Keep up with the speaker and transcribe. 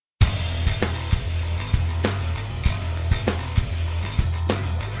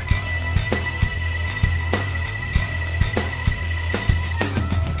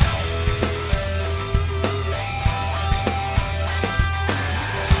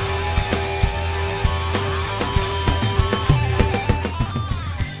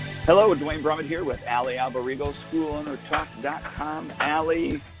Hello, Duane Brummett here with Allie Albarigo, SchoolOwnerTalk.com.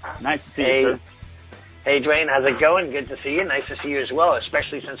 Allie, nice to see you, sir. Hey, Duane, how's it going? Good to see you. Nice to see you as well,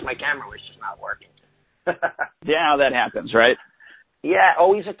 especially since my camera was just not working. Yeah, that happens, right? Yeah,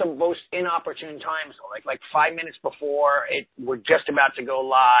 always at the most inopportune times. Like 5 minutes before we're just about to go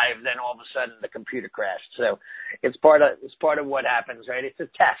live, then all of a sudden the computer crashed. So it's part of what happens, right? It's a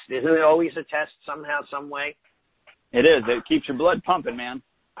test. Isn't it always a test somehow, some way? It is. It keeps your blood pumping, man.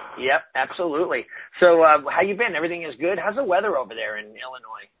 Yep, absolutely. So how you been? Everything is good? How's the weather over there in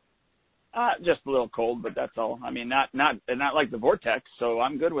Illinois? Just a little cold, but that's all. I mean, not like the vortex, so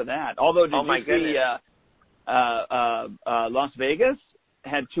I'm good with that. Although, did you see Las Vegas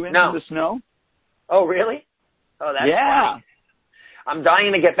had 2 inches of snow? Oh, really? Oh, that's funny. I'm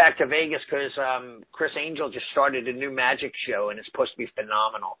dying to get back to Vegas because Chris Angel just started a new magic show, and it's supposed to be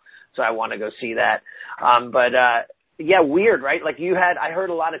phenomenal. So I want to go see that. Yeah, weird, right? Like I heard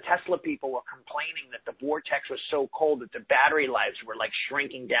a lot of Tesla people were complaining that the vortex was so cold that the battery lives were like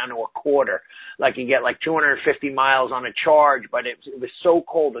shrinking down to a quarter. Like you get like 250 miles on a charge, but it was so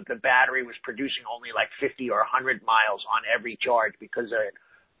cold that the battery was producing only like 50 or 100 miles on every charge because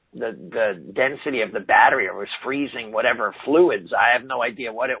the density of the battery was freezing whatever fluids. I have no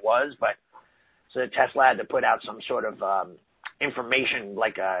idea what it was, but so Tesla had to put out some sort of information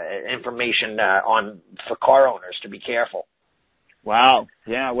on for car owners to be careful. Wow.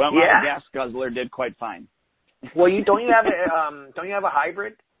 Yeah. Well, my gas guzzler did quite fine. Well, don't you have a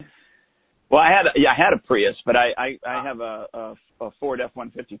hybrid? Well, I had a Prius, but I have a Ford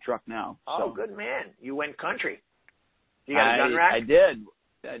F-150 truck now. Oh, so. Good man. You went country. You got a gun rack? I did.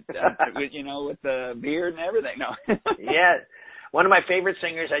 With the beard and everything. No. Yeah. One of my favorite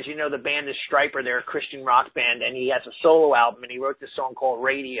singers, as you know, the band is Stryper. They're a Christian rock band, and he has a solo album, and he wrote this song called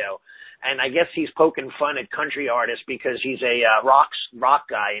Radio. And I guess he's poking fun at country artists because he's a rock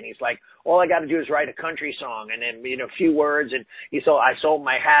guy, and he's like, all I got to do is write a country song, and then a few words. And I sold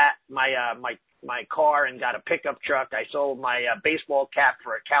my hat, my car, and got a pickup truck. I sold my baseball cap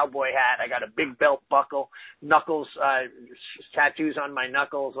for a cowboy hat. I got a big belt buckle, knuckles, tattoos on my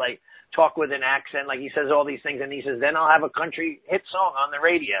knuckles, like talk with an accent. Like he says all these things, and he says, then I'll have a country hit song on the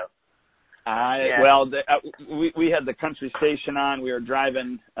radio. Well, we had the country station on. We were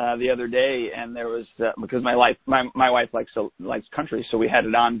driving the other day, and there was because my wife likes country, so we had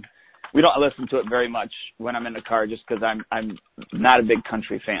it on. We don't listen to it very much when I'm in the car, just because I'm not a big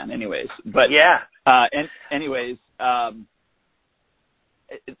country fan, anyways. But anyways,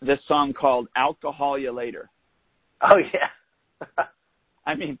 this song called "Alcohol You Later." Oh yeah.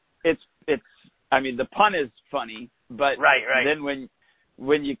 I mean, the pun is funny, but right. Then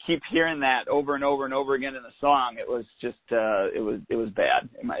when you keep hearing that over and over and over again in the song, it was just it was bad,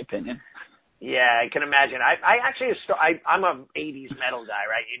 in my opinion. Yeah, I can imagine. I'm a 80s metal guy,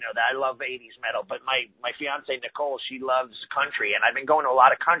 right? You know that I love 80s metal, but my fiance Nicole, she loves country, and I've been going to a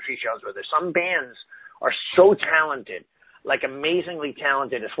lot of country shows with her. Some bands are so talented, like amazingly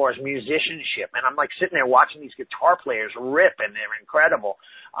talented as far as musicianship, and I'm like sitting there watching these guitar players rip, and they're incredible.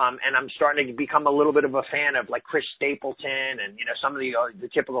 And I'm starting to become a little bit of a fan of like Chris Stapleton and some of the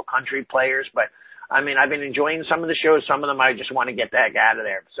typical country players, but I mean, I've been enjoying some of the shows. Some of them I just want to get the heck out of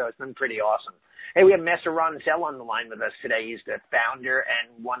there. So it's been pretty awesome. Hey, we have Master Ron Zell on the line with us today. He's the founder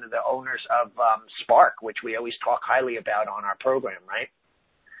and one of the owners of Spark, which we always talk highly about on our program, right?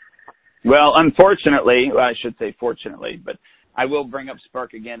 Well, unfortunately, I should say fortunately, but I will bring up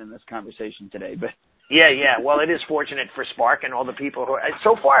Spark again in this conversation today. But yeah. Well, it is fortunate for Spark and all the people who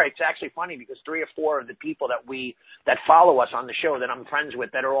so far. It's actually funny because 3 or 4 of the people that follow us on the show that I'm friends with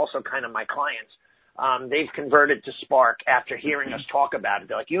that are also kind of my clients. They've converted to Spark after hearing us talk about it.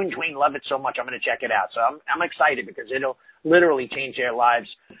 They're like, you and Duane love it so much, I'm going to check it out. So I'm excited because it'll literally change their lives.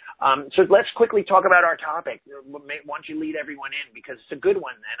 So let's quickly talk about our topic. Why don't you lead everyone in, because it's a good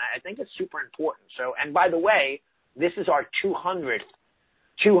one, and I think it's super important. So, and by the way, this is our 200th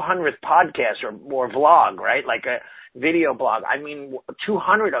podcast or vlog, right? Like a video blog. I mean,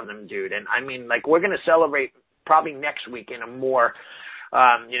 200 of them, dude. And I mean, like, we're going to celebrate probably next week in a more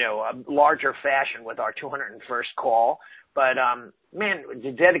a larger fashion with our 201st call. But, man,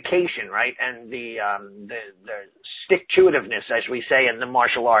 the dedication, right, and the stick-to-itiveness, as we say in the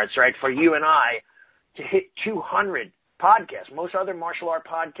martial arts, right, for you and I to hit 200 podcasts. Most other martial art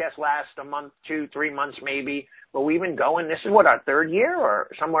podcasts last a month, 2, 3 months maybe, but we've been going. This is, our 3rd year or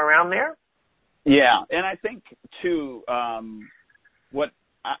somewhere around there? Yeah, and I think, too, what's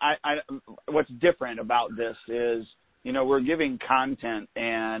different about this is, we're giving content,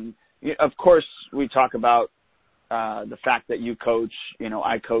 and of course we talk about the fact that you coach,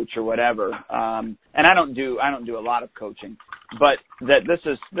 I coach or whatever. And I don't do a lot of coaching, but that this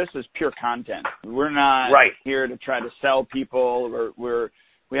is pure content. We're not here to try to sell people.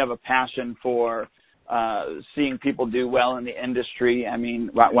 We have a passion for seeing people do well in the industry. I mean,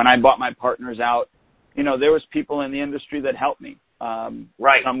 when I bought my partners out, there was people in the industry that helped me.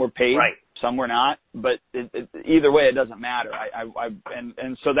 Some were paid, some were not, but either way, it doesn't matter.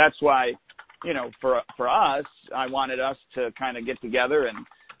 And so that's why, for us, I wanted us to kind of get together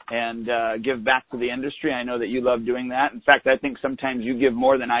and give back to the industry. I know that you love doing that. In fact, I think sometimes you give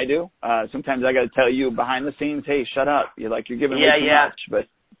more than I do. Sometimes I got to tell you behind the scenes, hey, shut up. You're giving way too much. But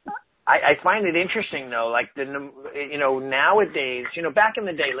I find it interesting though, like nowadays, back in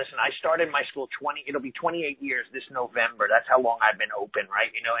the day, listen, I started my school it'll be 28 years this November. That's how long I've been open,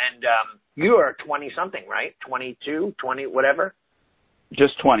 right? And you are 20 something, right? 22, 20, whatever.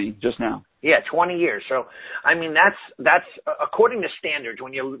 Just 20, just now. Yeah, 20 years. So, I mean, that's according to standards.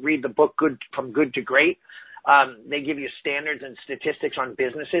 When you read the book From Good to Great, they give you standards and statistics on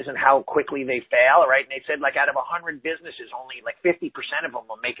businesses and how quickly they fail, right? And they said, out of 100 businesses, only 50% of them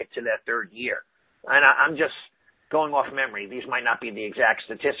will make it to their third year. And I'm just going off memory. These might not be the exact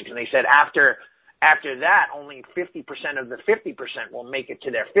statistics. And they said after that, only 50% of the 50% will make it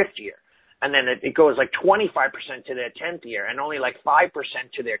to their fifth year. And then it goes 25% to their 10th year and only 5%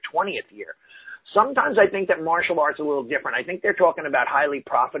 to their 20th year. Sometimes I think that martial arts is a little different. I think they're talking about highly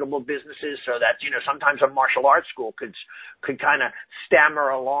profitable businesses so that, sometimes a martial arts school could kind of stammer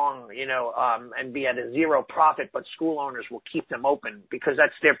along, and be at a zero profit, but school owners will keep them open because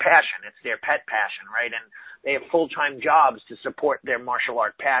that's their passion. It's their pet passion, right? And they have full-time jobs to support their martial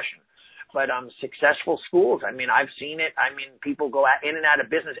art passion. But successful schools, I mean, I've seen it. I mean, people go in and out of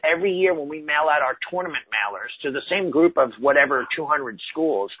business. Every year when we mail out our tournament mailers to the same group of whatever 200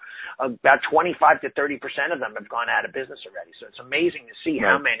 schools, about 25 to 30% of them have gone out of business already. So it's amazing to see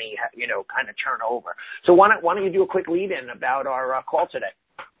how many, kind of turn over. So why don't you do a quick lead-in about our call today?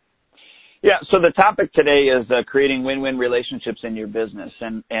 Yeah, so the topic today is creating win-win relationships in your business.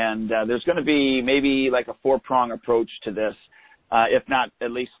 And there's going to be maybe a four-prong approach to this. If not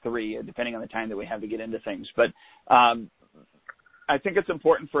at least three, depending on the time that we have to get into things. But I think it's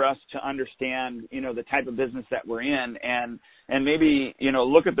important for us to understand, the type of business that we're in and maybe,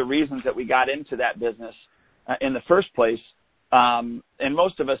 look at the reasons that we got into that business in the first place. And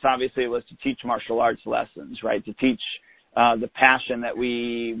most of us, obviously, it was to teach martial arts lessons, right, to teach the passion that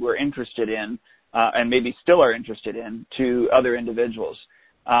we were interested in and maybe still are interested in to other individuals,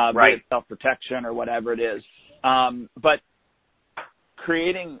 be it self-protection or whatever it is. But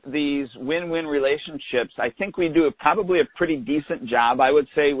creating these win-win relationships, I think we do probably a pretty decent job, I would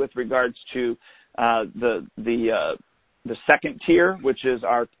say, with regards to the second tier, which is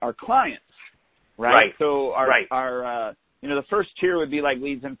our clients, right? So our the first tier would be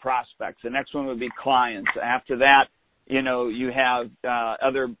leads and prospects. The next one would be clients. After that, you have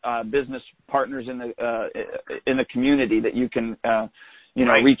other business partners in the community that you can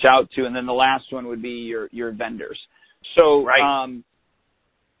reach out to, and then the last one would be your vendors. So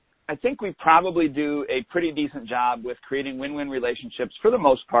I think we probably do a pretty decent job with creating win-win relationships for the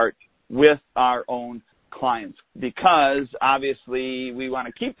most part with our own clients because obviously we want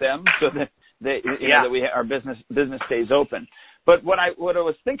to keep them so that our business stays open. But what I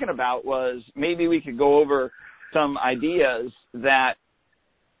was thinking about was maybe we could go over some ideas that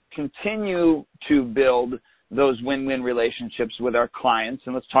continue to build those win-win relationships with our clients,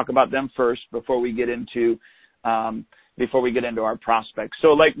 and let's talk about them first before we get into our prospects.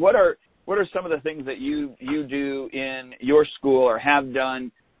 So what are some of the things that you do in your school or have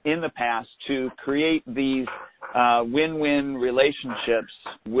done in the past to create these win-win relationships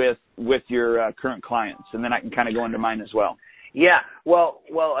with your current clients? And then I can kind of go into mine as well. Yeah. Well,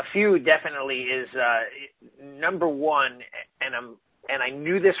 a few definitely is number one, and I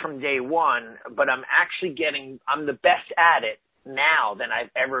knew this from day one, but I'm the best at it now than I've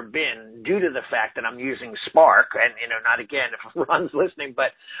ever been due to the fact that I'm using Spark and, not again if Ron's listening,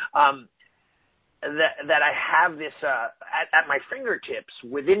 but that I have this at my fingertips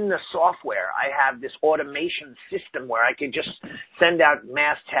within the software. I have this automation system where I could just send out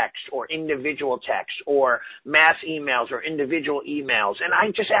mass text or individual text or mass emails or individual emails. And I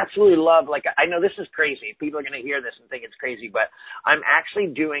just absolutely love, I know this is crazy. People are going to hear this and think it's crazy, but I'm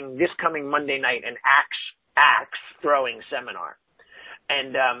actually doing this coming Monday night an axe throwing seminar.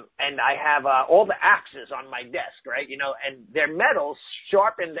 And I have all the axes on my desk, right? And they're metal,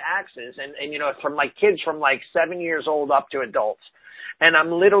 sharpened axes, and from kids from 7 years old up to adults. And I'm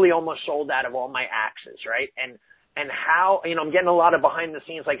literally almost sold out of all my axes, right? And and how, I'm getting a lot of behind the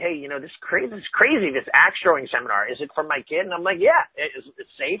scenes, like, hey, this crazy, this axe throwing seminar. Is it for my kid? And I'm like, yeah, it's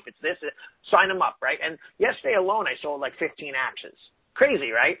safe. It's this. Sign them up, right? And yesterday alone, I sold like 15 axes.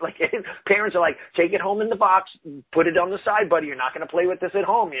 Crazy, right? Like, parents are like, take it home in the box, put it on the side, buddy. You're not going to play with this at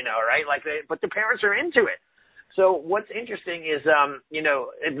home, right? Like, but the parents are into it. So what's interesting is,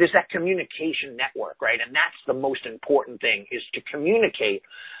 there's that communication network, right? And that's the most important thing, is to communicate.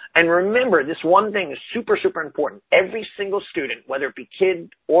 And remember, this one thing is super, super important. Every single student, whether it be kid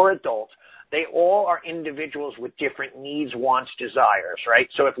or adult, they all are individuals with different needs, wants, desires, right?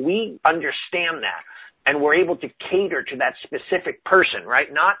 So if we understand that and we're able to cater to that specific person, right?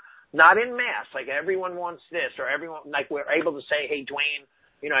 Not in mass, like everyone wants this, or everyone, like we're able to say, hey, Duane,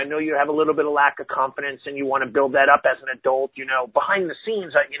 I know you have a little bit of lack of confidence and you want to build that up as an adult, behind the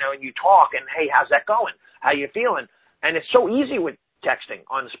scenes, and you talk and, hey, how's that going? How you feeling? And it's so easy with texting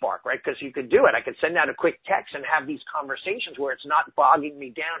on Spark, right? Because you could do it. I could send out a quick text and have these conversations where it's not bogging me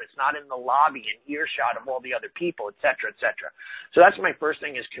down. It's not in the lobby and earshot of all the other people, et cetera, et cetera. So that's my first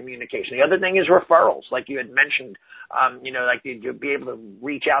thing, is communication. The other thing is referrals, like you had mentioned, like you'd be able to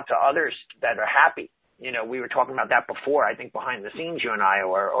reach out to others that are happy. We were talking about that before, I think, behind the scenes, you and I,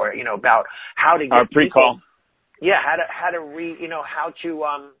 or about how to get our pre-call. Yeah, how to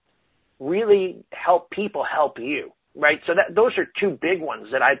really help people help you, right? So those are two big ones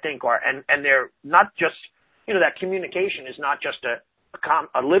that I think are, and they're not just, that communication is not just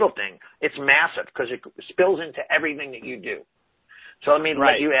a little thing. It's massive, because it spills into everything that you do. So let me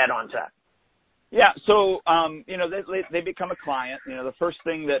let you add on to that. Yeah, so, they become a client. The first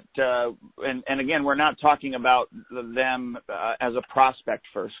thing that, and again, we're not talking about them as a prospect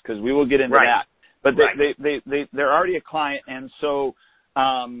first, because we will get into that. But they're already a client, and so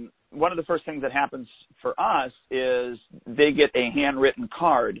one of the first things that happens for us is they get a handwritten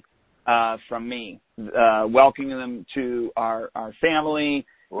card from me, welcoming them to our family,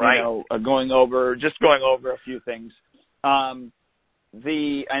 going over a few things.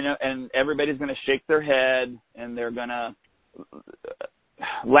 I know, and everybody's going to shake their head and they're going to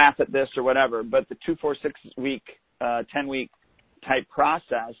laugh at this or whatever, but the 2, 4, 6 week, 10-week type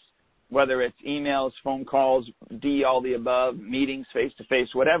process, whether it's emails, phone calls, all the above, meetings, face-to-face,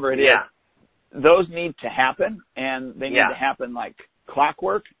 whatever it is, those need to happen, and they need to happen like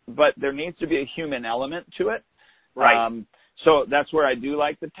clockwork, but there needs to be a human element to it. Right. So that's where I do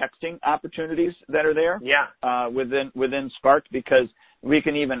like the texting opportunities that are there within Spark, because we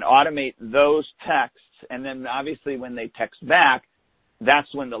can even automate those texts, and then obviously when they text back,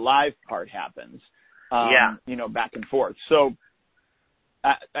 that's when the live part happens, back and forth. So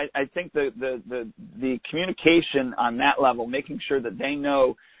I think the communication on that level, making sure that they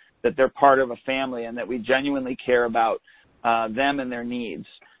know that they're part of a family and that we genuinely care about them and their needs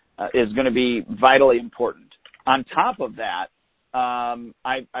is going to be vitally important. On top of that,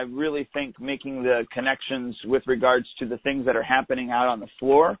 I really think making the connections with regards to the things that are happening out on the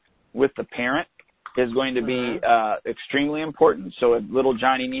floor with the parent is going to be extremely important. So if little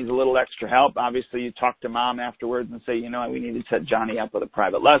Johnny needs a little extra help, obviously you talk to mom afterwards and say, we need to set Johnny up with a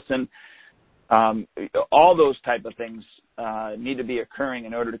private lesson. All those type of things need to be occurring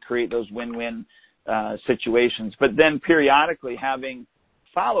in order to create those win-win situations. But then periodically having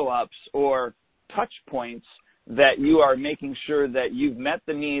follow-ups or touch points that you are making sure that you've met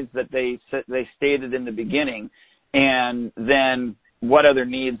the needs that they stated in the beginning, and then what other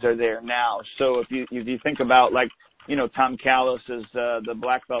needs are there now. So if you think about, like, Tom Callis's the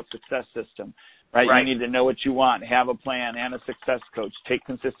Black Belt Success System, right? You need to know what you want, have a plan and a success coach, take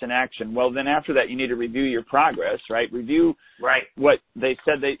consistent action. Well, then after that, you need to review your progress, right? Review what they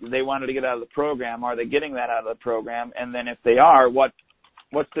said they wanted to get out of the program. Are they getting that out of the program? And then if they are, what's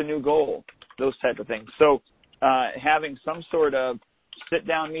the new goal? Those type of things. So having some sort of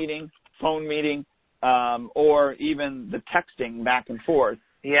sit-down meeting, phone meeting, or even the texting back and forth.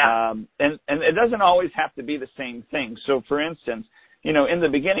 And it doesn't always have to be the same thing. So, for instance, in the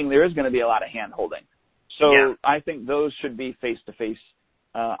beginning, there is going to be a lot of hand-holding. So I think those should be face-to-face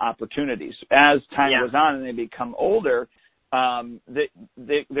opportunities. As time goes on and they become older,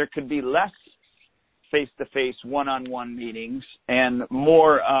 there could be less face-to-face one-on-one meetings and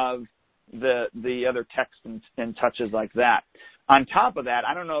more of the other text and touches like that. On top of that,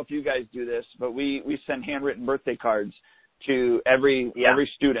 I don't know if you guys do this, but we send handwritten birthday cards to every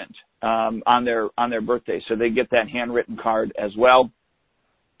student on their birthday, so they get that handwritten card as well.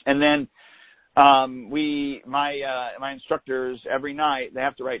 And then my instructors every night, they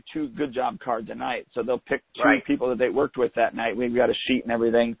have to write 2 good job cards a night, so they'll pick 2 people that they worked with that night. We've got a sheet and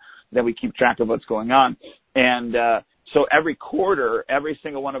everything that we keep track of what's going on, and so every quarter, every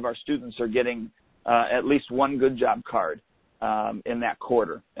single one of our students are getting at least one good job card in that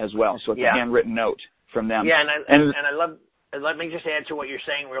quarter as well. So it's a handwritten note from them. Yeah, and I love. Let me just add to what you're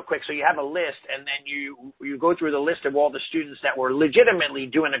saying real quick. So you have a list, and then you go through the list of all the students that were legitimately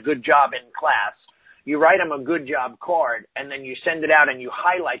doing a good job in class. You write them a good job card, and then you send it out and you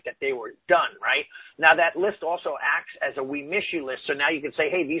highlight that they were done, right? Now that list also acts as a we miss you list. So now you can say,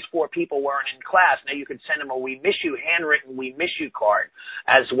 hey, these 4 people weren't in class. Now you can send them a we miss you, handwritten we miss you card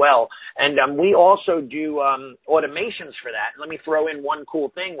as well. And we also do automations for that. Let me throw in one cool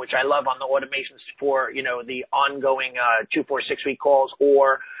thing, which I love on the automations for, the ongoing 2, 4, 6 week calls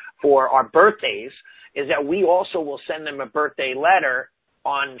or for our birthdays, is that we also will send them a birthday letter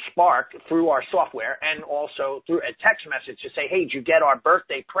on Spark through our software and also through a text message to say, hey, did you get our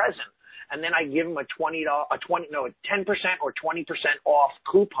birthday present? And then I give them a 10% or 20% off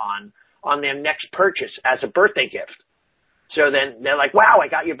coupon on their next purchase as a birthday gift. So then they're like, wow, I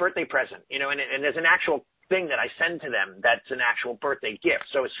got your birthday present, and there's an actual thing that I send to them that's an actual birthday gift.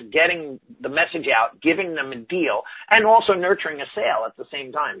 So it's getting the message out, giving them a deal, and also nurturing a sale at the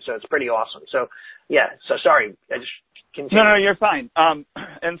same time. So it's pretty awesome. So, sorry, I just continue. No, you're fine.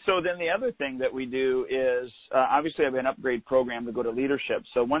 And so then the other thing that we do is obviously I have an upgrade program to go to leadership.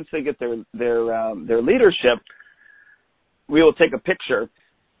 So once they get their leadership, we will take a picture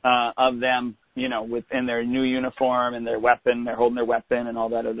of them, within their new uniform and their weapon. They're holding their weapon and all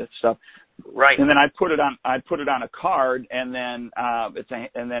that other stuff. Right. And then I put it on a card, and then it's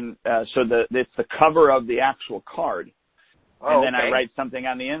the cover of the actual card. And then I write something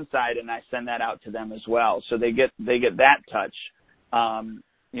on the inside, and I send that out to them as well. So they get that touch,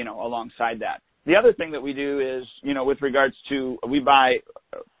 alongside that. The other thing that we do is, with regards to, we buy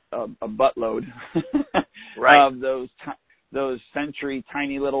a buttload of those Century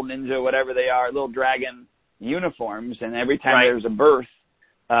tiny little ninja, whatever they are, little dragon uniforms. And every time there's a birth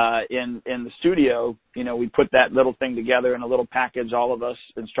in the studio, we put that little thing together in a little package. All of us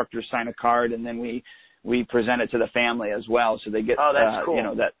instructors sign a card, and then we present it to the family as well, so they get that's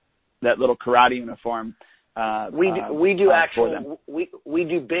cool. that little karate uniform. We do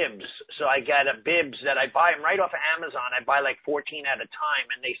bibs. So I get a bibs that I buy them right off of Amazon. I buy like 14 at a time,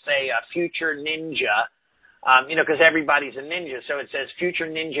 and they say future ninja, because everybody's a ninja. So it says future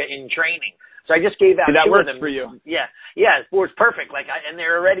ninja in training. So I just gave out that 2 works of them. For you. Yeah, it works perfect. And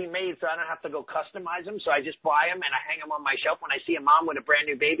they're already made, so I don't have to go customize them. So I just buy them and I hang them on my shelf. When I see a mom with a brand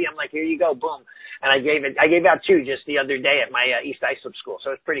new baby, I'm like, here you go, boom. And I gave out 2 just the other day at my East Islip school.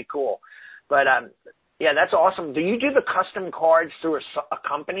 So it's pretty cool. But that's awesome. Do you do the custom cards through a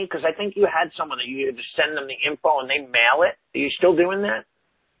company? Because I think you had someone that you just send them the info and they mail it. Are you still doing that?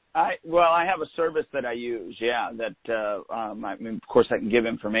 I have a service that I use, of course I can give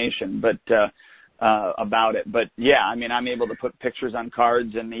information, about it. But I'm able to put pictures on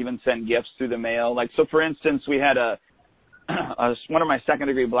cards and even send gifts through the mail. Like, so for instance, we had one of my second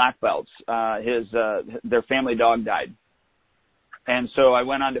degree black belts, their family dog died. And so I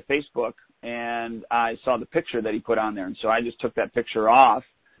went onto Facebook and I saw the picture that he put on there. And so I just took that picture off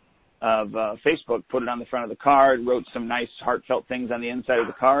of Facebook, put it on the front of the card, wrote some nice heartfelt things on the inside of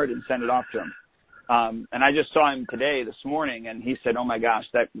the card, and sent it off to him. And I just saw him this morning, and he said, "Oh my gosh,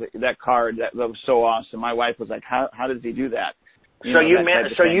 that card that was so awesome." My wife was like, "How does he do that?" You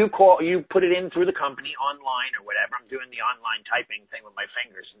put it in through the company online or whatever. I'm doing the online typing thing with my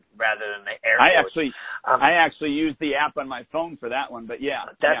fingers rather than the air quotes. I actually use the app on my phone for that one, but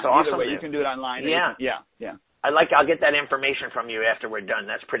that's awesome. Either way, you can do it online. Yeah. I'll get that information from you after we're done.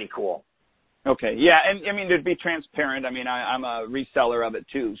 That's pretty cool. Okay. Yeah. And to be transparent, I'm a reseller of it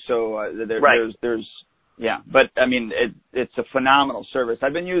too. So there's but it's a phenomenal service.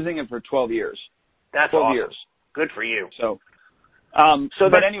 I've been using it for 12 years. That's 12 awesome. years. Good for you. So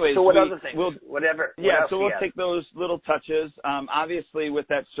anyways, so what other things? We'll take those little touches. Obviously with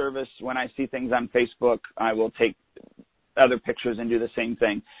that service, when I see things on Facebook, I will take other pictures and do the same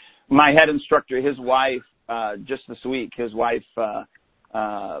thing. My head instructor, his wife, just this week,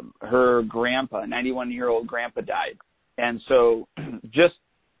 her grandpa, 91-year-old grandpa, died. And so just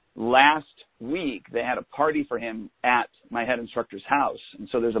last week, they had a party for him at my head instructor's house. And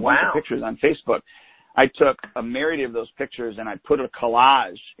so there's a bunch of pictures on Facebook. I took a myriad of those pictures and I put a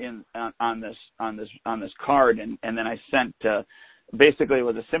collage on this card. And then I sent, basically it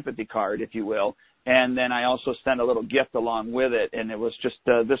was a sympathy card, if you will. And then I also sent a little gift along with it. And it was just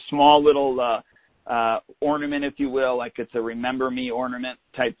this small little ornament, if you will, like it's a remember me ornament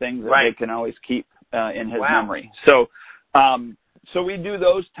type thing that they can always keep in his memory. So we do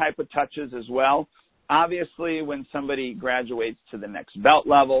those type of touches as well. Obviously, when somebody graduates to the next belt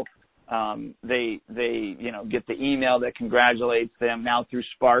level, They get the email that congratulates them. Now through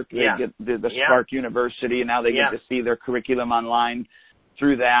Spark, they get the Spark University, and now they get to see their curriculum online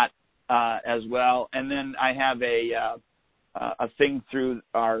through that as well. And then I have a thing through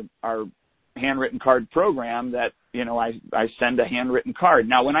our handwritten card program that, I send a handwritten card.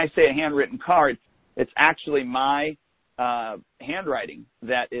 Now, when I say a handwritten card, it's actually my handwriting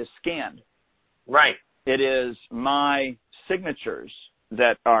that is scanned. Right. It is my signatures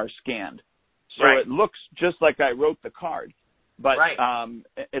that are scanned. So it looks just like I wrote the card. But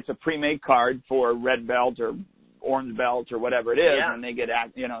it's a pre-made card for red belt or orange belt or whatever it is, and they get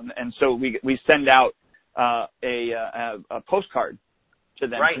and so we send out a postcard to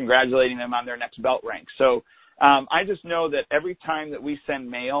them congratulating them on their next belt rank. So I just know that every time that we send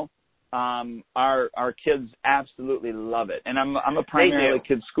mail, our kids absolutely love it. And I'm a primarily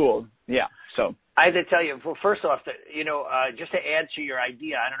kids school. Yeah. So I had to tell you, well, first off, just to add to your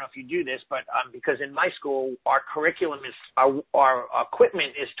idea, I don't know if you do this, but because in my school, our curriculum is, our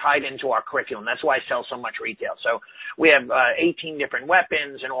equipment is tied into our curriculum. That's why I sell so much retail. So we have 18 different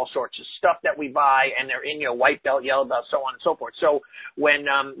weapons and all sorts of stuff that we buy, and they're in your white belt, yellow belt, so on and so forth. So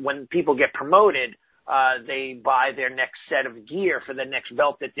when people get promoted, they buy their next set of gear for the next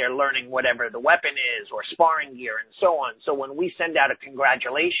belt that they're learning, whatever the weapon is, or sparring gear and so on. So when we send out a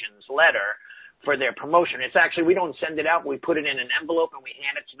congratulations letter for their promotion, it's actually, we don't send it out. We put it in an envelope and we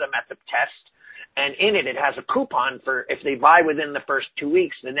hand it to them at the test. And in it, it has a coupon for if they buy within the first 2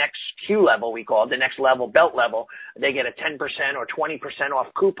 weeks, the next Q level, we call it, the next level, belt level, they get a 10% or 20%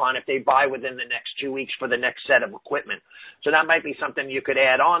 off coupon if they buy within the next 2 weeks for the next set of equipment. So that might be something you could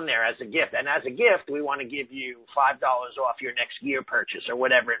add on there as a gift. And as a gift, we want to give you $5 off your next gear purchase or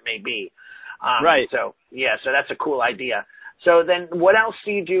whatever it may be. So that's a cool idea. So then what else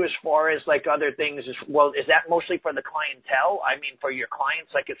do you do as far as like other things? Is that mostly for the clientele? I mean, for your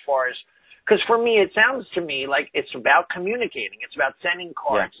clients, like as far as, because for me, it sounds to me like it's about communicating. It's about sending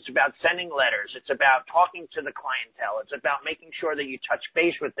cards. It's about sending letters. It's about talking to the clientele. It's about making sure that you touch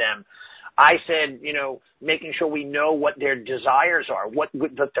base with them. I said, making sure we know what their desires are, what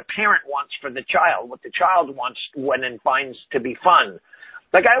the parent wants for the child, what the child wants when and finds to be fun.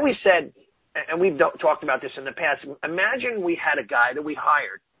 Like I always said, and we've talked about this in the past, imagine we had a guy that we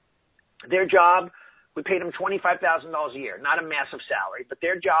hired. Their job, we paid him $25,000 a year, not a massive salary, but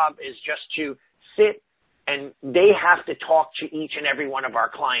their job is just to sit and they have to talk to each and every one of our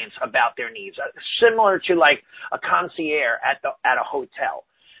clients about their needs, similar to like a concierge at a hotel.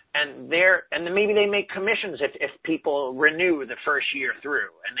 And then maybe they make commissions if people renew the first year through,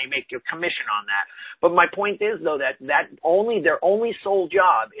 and they make a commission on that. But my point is, though, that their only sole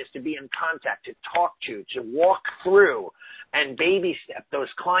job is to be in contact, to talk to walk through and baby step those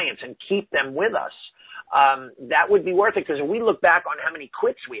clients and keep them with us. That would be worth it, because if we look back on how many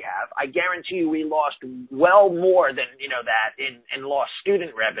quits we have, I guarantee you we lost well more than that in lost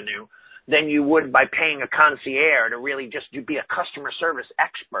student revenue than you would by paying a concierge to really just be a customer service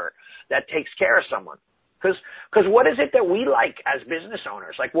expert that takes care of someone. Because what is it that we like as business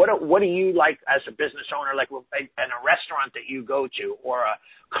owners? Like, what do you like as a business owner, like in a restaurant that you go to or a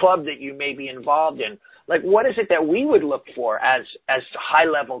club that you may be involved in? Like, what is it that we would look for as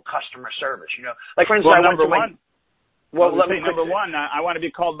high-level customer service? Like, for instance, number one, I want to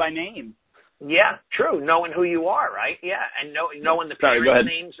be called by name. Yeah, true. Knowing who you are, right? Yeah, and knowing the parents'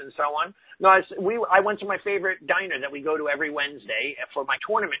 names and so on. No, I went to my favorite diner that we go to every Wednesday for my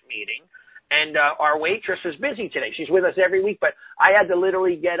tournament meeting, and our waitress was busy today. She's with us every week, but I had to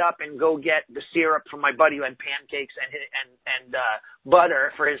literally get up and go get the syrup from my buddy who had pancakes and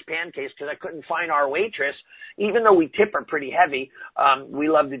butter for his pancakes because I couldn't find our waitress. Even though we tip her pretty heavy, we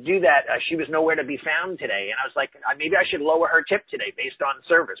love to do that. She was nowhere to be found today, and I was like, maybe I should lower her tip today based on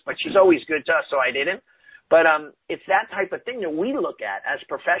service. But she's always good to us, so I didn't. But it's that type of thing that we look at as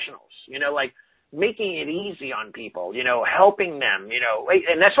professionals, like making it easy on people, helping them,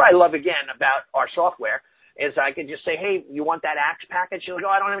 and that's what I love again about our software is I could just say, hey, you want that Axe package? She'll go,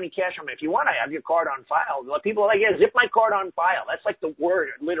 I don't have any cash on me. If you want, I have your card on file. People are like, yeah, zip my card on file. That's like the word,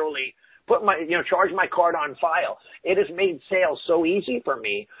 literally. Charge my card on file. It has made sales so easy for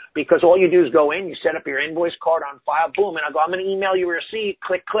me because all you do is go in, you set up your invoice, card on file, boom, and I go, I'm going to email you a receipt,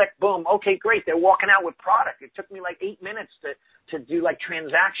 click, boom. Okay, great. They're walking out with product. It took me like 8 minutes to do like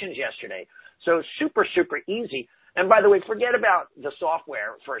transactions yesterday. So super, super easy. And by the way, forget about the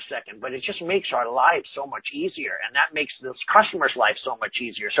software for a second, but it just makes our lives so much easier, and that makes the customer's life so much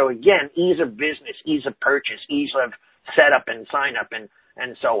easier. So again, ease of business, ease of purchase, ease of setup and sign up and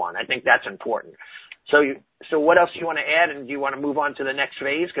so on. I think that's important. So what else do you want to add, and do you want to move on to the next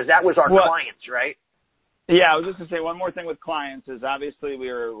phase? Because that was our clients, right? Yeah, I was just gonna say one more thing with clients is obviously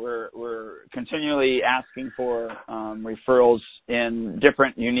we're continually asking for referrals in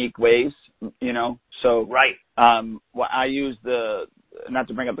different unique ways, you know. So right. Well, I use not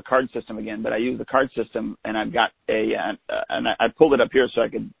to bring up the card system again, but I use the card system, and I've got and I pulled it up here so I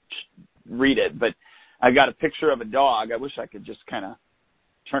could read it, but I've got a picture of a dog. I wish I could just kind of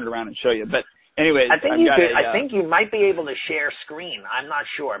turn it around and show you, but. Anyways, I think you might be able to share screen. I'm not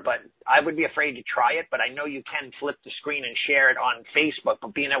sure, but I would be afraid to try it. But I know you can flip the screen and share it on Facebook.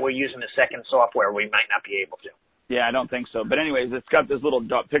 But being that we're using the second software, we might not be able to. Yeah, I don't think so. But anyways, it's got this little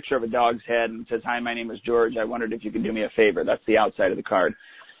picture of a dog's head and it says, "Hi, my name is George. I wondered if you could do me a favor." That's the outside of the card.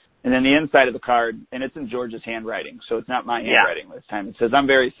 And then the inside of the card, and it's in George's handwriting, so it's not my handwriting this time. It says, "I'm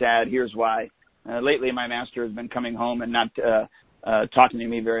very sad. Here's why. Lately, my master has been coming home and not talking to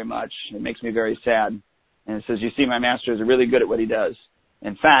me very much. It makes me very sad." And it says, "You see, my master is really good at what he does.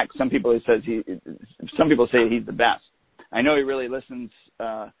 In fact, some people say he's the best. I know he really listens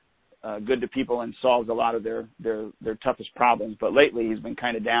good to people and solves a lot of their toughest problems, but lately he's been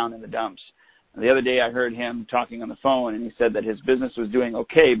kind of down in the dumps. The other day I heard him talking on the phone, and he said that his business was doing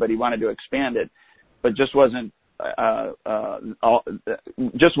okay, but he wanted to expand it, but just wasn't good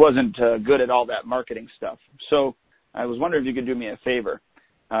at all that marketing stuff. So I was wondering if you could do me a favor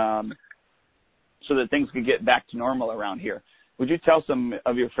so that things could get back to normal around here. Would you tell some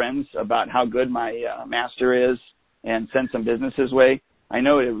of your friends about how good my master is and send some business his way? I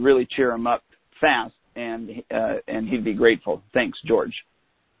know it would really cheer him up fast, and he'd be grateful. Thanks, George."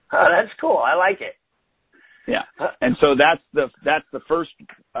 Oh, that's cool. I like it. Yeah, and so that's the first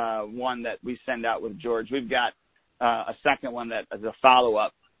one that we send out with George. We've got a second one that is a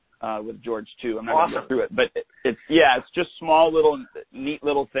follow-up with George too. I'm not going to go through it, but it's just small little neat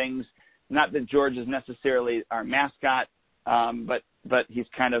little things. Not that George is necessarily our mascot, but he's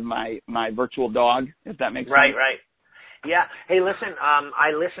kind of my virtual dog, if that makes sense. Right. Yeah. Hey, listen,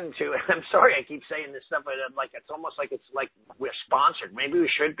 I listened to, I'm sorry I keep saying this stuff, but it's almost like it's like we're sponsored. Maybe we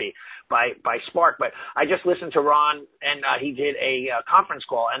should be by Spark, but I just listened to Ron and he did a conference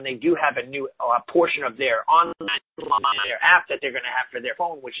call, and they do have a new portion of their online their app that they're going to have for their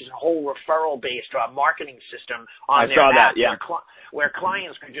phone, which is a whole referral-based marketing system on their app where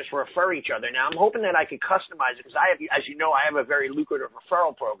clients can just refer each other. Now, I'm hoping that I could customize it because I have, as you know, I have a very lucrative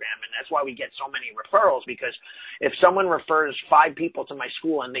referral program, and that's why we get so many referrals, because if someone refers 5 people to my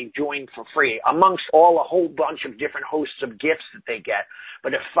school and they join for free, amongst a whole bunch of different hosts of gifts that they get,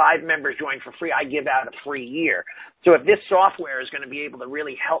 but if 5 members join for free, I give out a free year. So if this software is going to be able to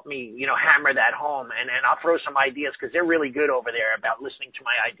really help me, hammer that home, and I'll throw some ideas because they're really good over there about listening to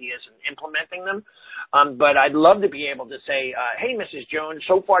my ideas and implementing them. But I'd love to be able to say, hey, Mrs. Jones,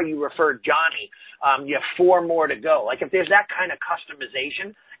 so far you referred Johnny. You have 4 more to go. Like if there's that kind of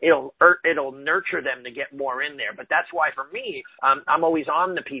customization, it'll nurture them to get more in there. But that's why for me, I'm always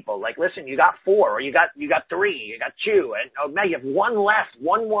on the people. Like, listen, you got 4, or you got 3, you got 2, and now you have 1 left,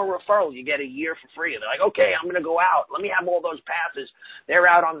 1 more referral, you get a year for free. They're like, okay, I'm going to go out. Let me have all those passes. They're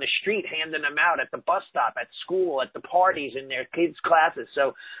out on the street handing them out at the bus stop, at school, at the parties, in their kids' classes.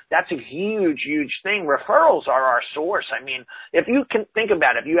 So that's a huge, huge thing. Referrals are our source. I mean, if you can think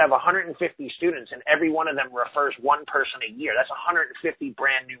about it, if you have 150 students and every one of them refers 1 person a year, that's 150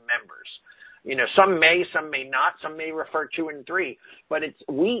 brand new members. Some may not, some may refer 2 and 3, but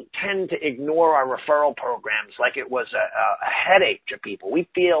we tend to ignore our referral programs like it was a headache to people. We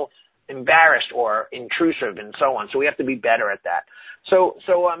feel embarrassed or intrusive and so on, so we have to be better at that. So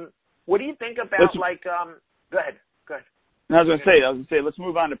what do you think about go ahead. I was going to say, let's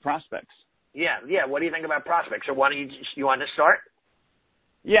move on to prospects. Yeah. What do you think about prospects? So why don't you want to start?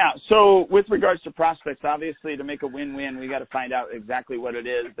 Yeah, so with regards to prospects, obviously to make a win-win, we got to find out exactly what it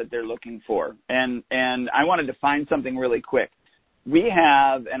is that they're looking for. And I want to define something really quick. We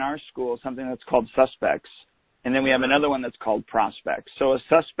have in our school something that's called suspects, and then we have another one that's called prospects. So a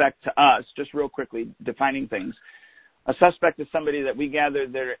suspect to us, just real quickly defining things, a suspect is somebody that we gather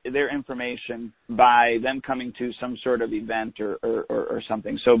their information by them coming to some sort of event or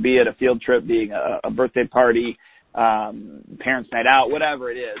something. So be it a field trip, being a birthday party, parents' night out,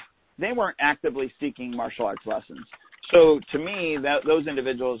 whatever it is, they weren't actively seeking martial arts lessons. So to me, those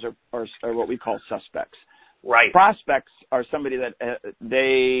individuals are what we call suspects. Right. Prospects are somebody that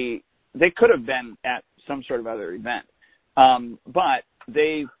they could have been at some sort of other event, but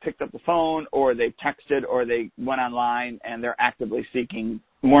they picked up the phone, or they texted, or they went online, and they're actively seeking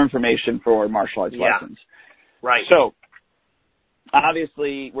more information for martial arts lessons. Right. So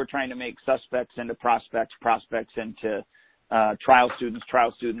obviously, we're trying to make suspects into prospects, prospects into trial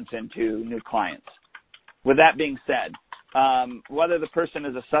students into new clients. With that being said, whether the person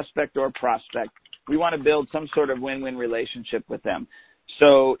is a suspect or a prospect, We want to build some sort of win-win relationship with them.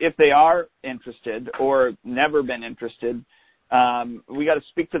 So if they are interested or never been interested, we got to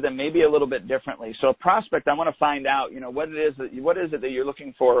speak to them maybe a little bit differently. So a prospect, I want to find out, what is it that you're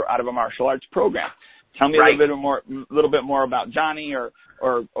looking for out of a martial arts program? Tell me a little bit more about Johnny or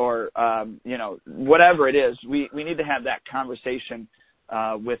whatever it is. We need to have that conversation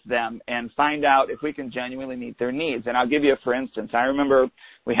with them and find out if we can genuinely meet their needs. And I'll give you for instance. I remember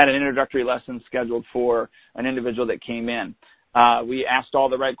we had an introductory lesson scheduled for an individual that came in. We asked all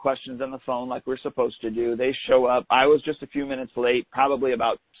the right questions on the phone like we're supposed to do. They show up. I was just a few minutes late, probably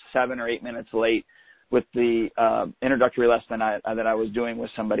about 7 or 8 minutes late with the introductory lesson that I was doing with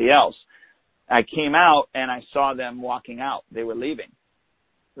somebody else. I came out and I saw them walking out. They were leaving.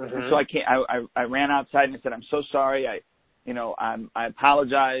 Mm-hmm. And so I ran outside and I said, I'm so sorry. I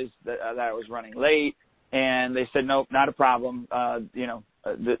apologize that I was running late. And they said, nope, not a problem.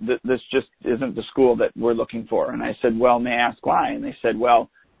 This just isn't the school that we're looking for. And I said, well, may I ask why? And they said, well,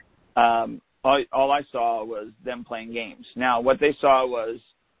 all I saw was them playing games. Now, what they saw was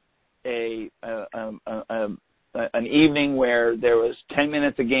an evening where there was 10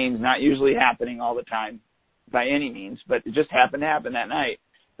 minutes of games, not usually happening all the time by any means, but it just happened to happen that night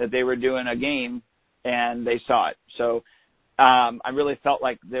that they were doing a game and they saw it. So I really felt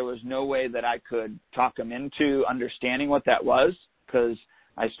like there was no way that I could talk them into understanding what that was, because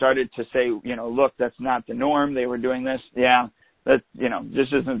I started to say, look, that's not the norm. They were doing this. Yeah, this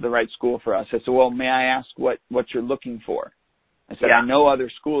isn't the right school for us. I said, well, may I ask what you're looking for? I said, I know other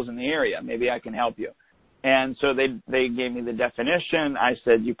schools in the area. Maybe I can help you. And so they gave me the definition. I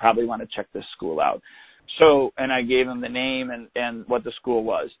said, you probably want to check this school out. So, and I gave them the name and what the school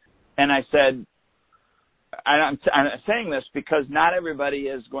was. And I said, I'm saying this because not everybody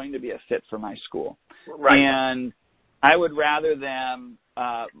is going to be a fit for my school. Right. And I would rather them,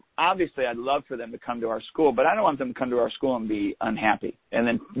 obviously I'd love for them to come to our school, but I don't want them to come to our school and be unhappy and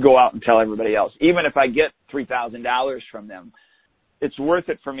then go out and tell everybody else. Even if I get $3,000 from them, it's worth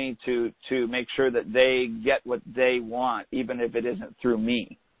it for me to make sure that they get what they want, even if it isn't through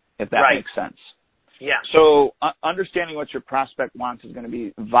me, if that makes sense. Yeah. So understanding what your prospect wants is going to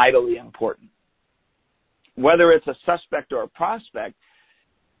be vitally important. Whether it's a suspect or a prospect,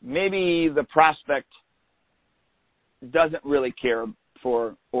 maybe the prospect doesn't really care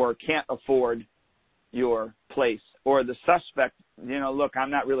for or can't afford your place, or the suspect, look, I'm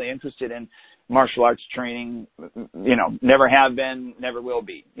not really interested in martial arts training, never have been, never will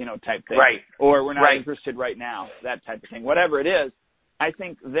be, type thing. Right. Or we're not interested right now, that type of thing. Whatever it is, I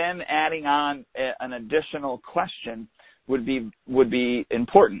think then adding on an additional question would be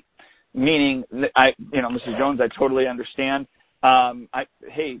important. Meaning, Mrs. Jones, I totally understand.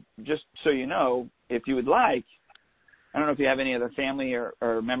 Hey, just so you know, if you would like, I don't know if you have any other family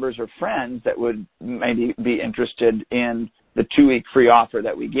or members or friends that would maybe be interested in the 2-week free offer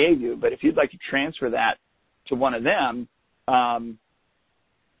that we gave you. But if you'd like to transfer that to one of them,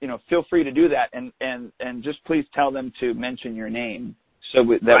 feel free to do that. And just please tell them to mention your name so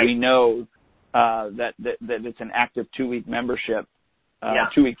that we know that it's an active 2-week membership,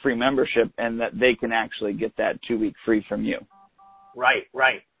 2-week free membership, and that they can actually get that 2-week free from you. Right.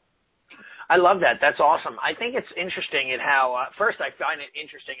 I love that. That's awesome. I think it's interesting at how, first I find it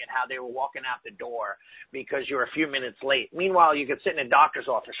interesting at how they were walking out the door because you were a few minutes late. Meanwhile, you could sit in a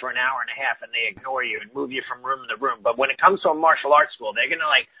doctor's office for an hour and a half and they ignore you and move you from room to room. But when it comes to a martial arts school, they're going to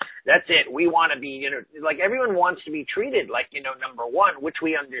that's it. We want to be, everyone wants to be treated like, number one, which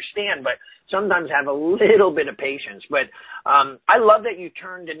we understand, but sometimes have a little bit of patience. But I love that you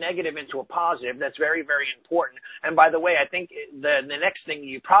turned a negative into a positive. That's very, very important. And by the way, I think the next thing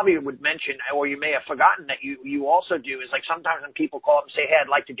you probably would mention, or you may have forgotten that you also do, is sometimes when people call up and say, hey,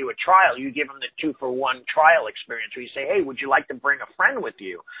 I'd like to do a trial, you give them the 2-for-1 trial experience where you say, hey, would you like to bring a friend with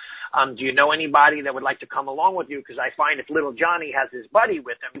you? Do you know anybody that would like to come along with you? Because I find if little Johnny has his buddy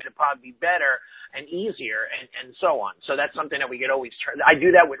with him, it'd probably be better and easier and so on. So that's something that we could always try. I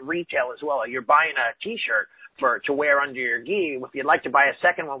do that with retail as well. You're buying a T-shirt to wear under your gi. If you'd like to buy a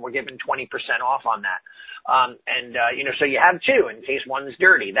second one, we're giving 20% off on that. So you have two in case one's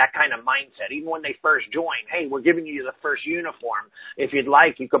dirty, that kind of mindset. Even when they first join, hey, we're giving you the first uniform. If you'd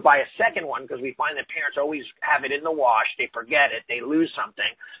like, you could buy a second one because we find that parents always have it in the wash. They forget it. They lose something.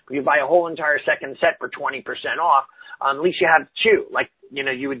 If you buy a whole entire second set for 20% off, at least you have two.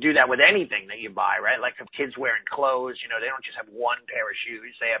 You would do that with anything that you buy, right? Like if kids wearing clothes, they don't just have one pair of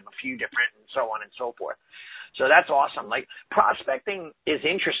shoes. They have a few different and so on and so forth. So that's awesome. Prospecting is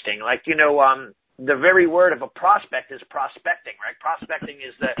interesting. the very word of a prospect is prospecting, right? Prospecting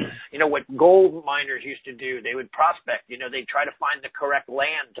is what gold miners used to do. They would prospect, they'd try to find the correct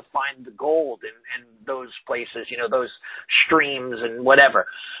land to find the gold in those places, those streams and whatever.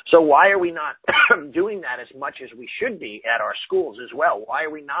 So why are we not doing that as much as we should be at our schools as well? Why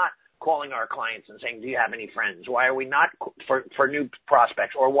are we not calling our clients and saying, do you have any friends? Why are we not for new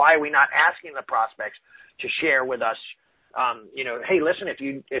prospects? Or why are we not asking the prospects to share with us, hey, listen,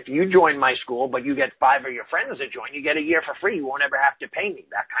 if you join my school, but you get 5 of your friends that join, you get a year for free. You won't ever have to pay me,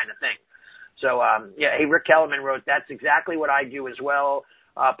 that kind of thing. So, hey, Rick Kellerman wrote, that's exactly what I do as well.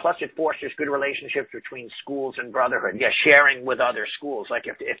 Plus it fosters good relationships between schools and brotherhood. Yeah, sharing with other schools. Like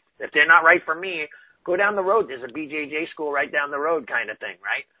if they're not right for me, go down the road. There's a BJJ school right down the road kind of thing,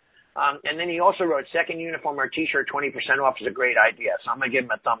 right? And then he also wrote, second uniform or T-shirt 20% off is a great idea. So I'm going to give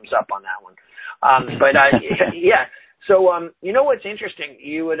him a thumbs up on that one. Yeah. So, what's interesting,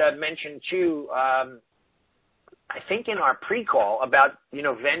 you would have mentioned too, I think in our pre-call about,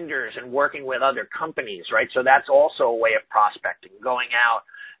 vendors and working with other companies, right? So that's also a way of prospecting, going out,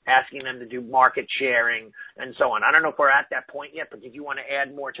 asking them to do market sharing and so on. I don't know if we're at that point yet, but did you want to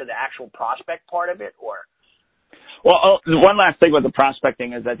add more to the actual prospect part of it or? Well, one last thing with the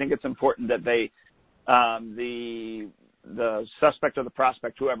prospecting is I think it's important that they, the suspect or the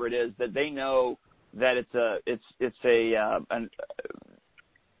prospect, whoever it is, that they know that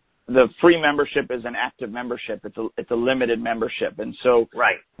the free membership is an active membership. It's a limited membership. And so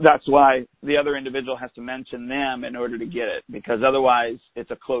right. That's why the other individual has to mention them in order to get it, because otherwise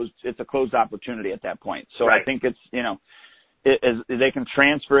it's a closed opportunity at that point. So right. I think it's, they can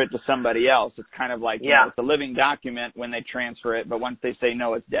transfer it to somebody else. It's kind of like, it's a living document when they transfer it, but once they say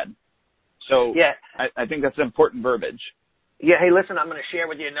no, it's dead. So I think that's important verbiage. Yeah, hey, listen, I'm going to share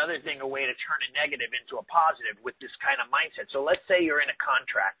with you another thing, a way to turn a negative into a positive with this kind of mindset. So let's say you're in a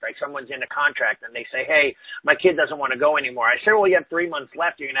contract, right? Someone's in a contract and they say, hey, my kid doesn't want to go anymore. I say, well, you have 3 months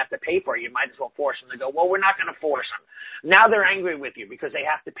left. You're going to have to pay for it. You might as well force them to go. Well, we're not going to force them. Now they're angry with you because they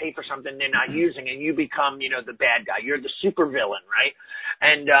have to pay for something they're not using, and you become, the bad guy. You're the super villain, right?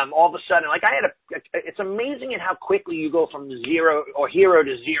 And all of a sudden, like it's amazing at how quickly you go from zero or hero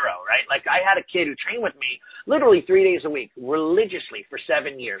to zero, right? Like I had a kid who trained with me literally 3 days a week, religiously for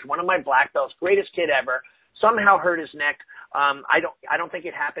 7 years. One of my black belts, greatest kid ever, somehow hurt his neck. I don't think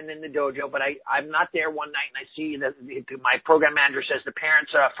it happened in the dojo, but I'm not there one night and I see that my program manager says the parents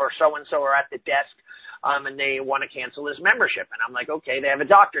for so-and-so are at the desk, and they want to cancel his membership. And I'm like, okay, they have a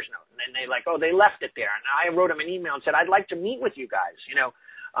doctor's note. And then they they left it there. And I wrote him an email and said, I'd like to meet with you guys,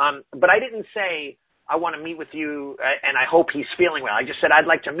 but I didn't say, I want to meet with you, and I hope he's feeling well. I just said, I'd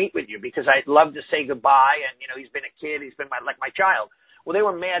like to meet with you because I'd love to say goodbye. And, he's been a kid. He's been like my child. Well, they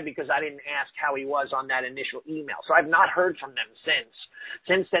were mad because I didn't ask how he was on that initial email. So I've not heard from them since.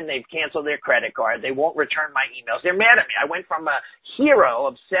 Since then, they've canceled their credit card. They won't return my emails. They're mad at me. I went from a hero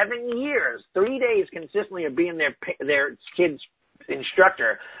of 7 years, 3 days consistently of being their kid's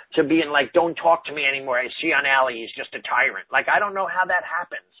instructor, to being like, don't talk to me anymore. I see on Allie, he's just a tyrant. Like, I don't know how that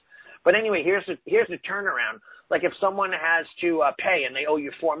happens. But anyway, here's the turnaround. Like if someone has to pay and they owe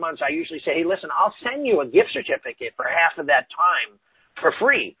you 4 months, I usually say, hey, listen, I'll send you a gift certificate for half of that time for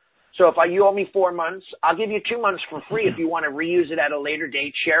free. So if you owe me 4 months, I'll give you 2 months for free if you want to reuse it at a later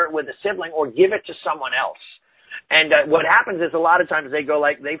date, share it with a sibling, or give it to someone else. And what happens is a lot of times they feel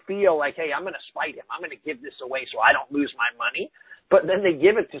like, hey, I'm going to spite him. I'm going to give this away so I don't lose my money. But then they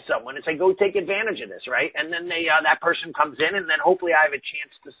give it to someone and say, go take advantage of this, right? And then that person comes in, and then hopefully I have a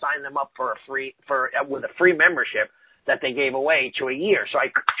chance to sign them up with a free membership that they gave away to a year. So I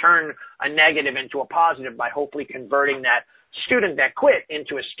turn a negative into a positive by hopefully converting that student that quit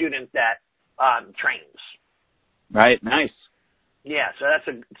into a student that trains. Right. Nice. Yeah. So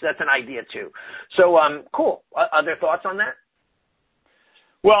that's an idea too. So cool. Other thoughts on that?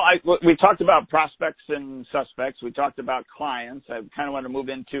 Well, we talked about prospects and suspects. We talked about clients. I kind of want to move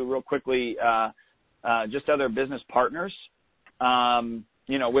into real quickly just other business partners.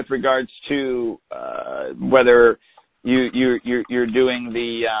 With regards to whether you're doing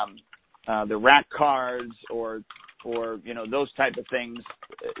the rack cards or those type of things.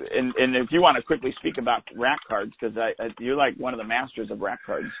 And if you want to quickly speak about rack cards, because you're like one of the masters of rack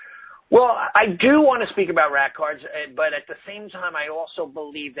cards. Well, I do want to speak about rack cards, but at the same time, I also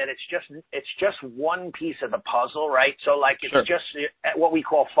believe that it's just one piece of the puzzle, right? So it's Sure. just what we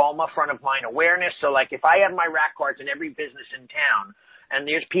call FOMA, front of mind awareness. So if I have my rack cards in every business in town, and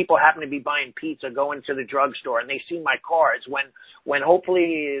there's people happen to be buying pizza, going to the drugstore, and they see my cards, when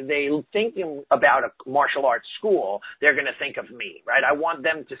hopefully they thinking about a martial arts school, they're going to think of me, right? I want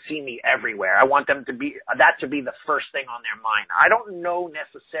them to see me everywhere. I want them to be the first thing on their mind. I don't know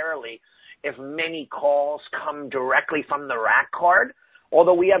necessarily if many calls come directly from the rack card.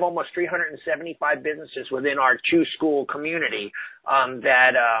 Although we have almost 375 businesses within our two-school community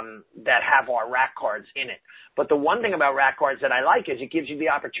that have our rack cards in it. But the one thing about rack cards that I like is it gives you the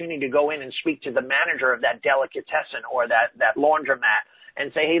opportunity to go in and speak to the manager of that delicatessen or that laundromat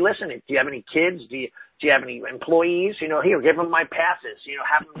and say, hey, listen, do you have any kids? Do you have any employees? You know, here, give them my passes. You know,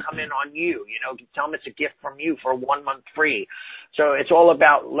 have them come in on you. You know, tell them it's a gift from you for 1 month free. So it's all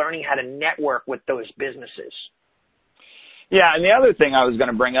about learning how to network with those businesses. Yeah, and the other thing I was going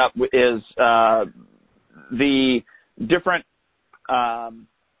to bring up is the different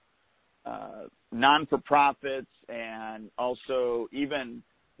non-for-profits and also even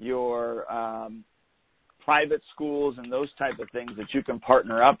your private schools and those type of things that you can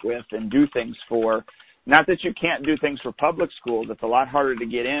partner up with and do things for. Not that you can't do things for public schools. It's a lot harder to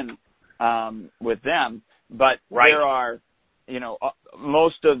get in with them, but right. There are, you know,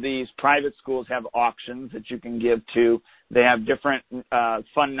 most of these private schools have auctions that you can give to. They have different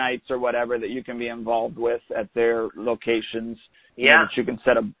fun nights or whatever that you can be involved with at their locations. Yeah. You know, that you can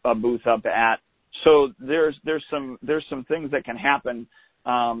set a booth up at. So there's some things that can happen,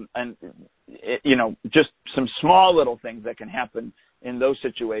 and you know, just some small little things that can happen in those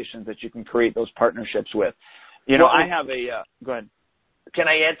situations that you can create those partnerships with. You know, I have a go ahead. Can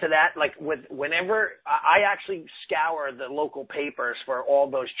I add to that? Like whenever I actually scour the local papers for all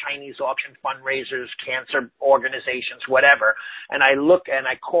those Chinese auction fundraisers, cancer organizations, whatever, and I look and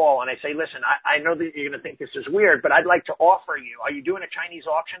I call and I say, listen, I know that you're going to think this is weird, but I'd like to offer you, are you doing a Chinese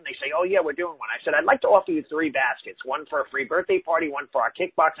auction? They say, oh yeah, we're doing one. I said, I'd like to offer you 3 baskets, one for a free birthday party, one for our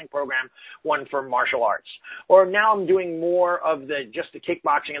kickboxing program, one for martial arts. Or now I'm doing more of just the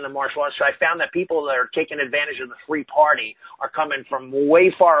kickboxing and the martial arts. So I found that people that are taking advantage of the free party are coming from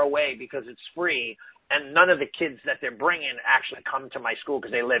way far away because it's free, and none of the kids that they're bringing actually come to my school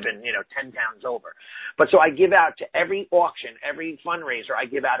because they live in, 10 towns over. But so I give out to every auction, every fundraiser, I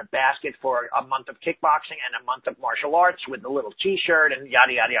give out a basket for a month of kickboxing and a month of martial arts with a little T-shirt and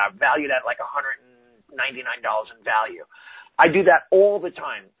yada, yada, yada, valued at like $199 in value. I do that all the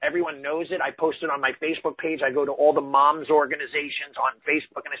time. Everyone knows it. I post it on my Facebook page. I go to all the moms organizations on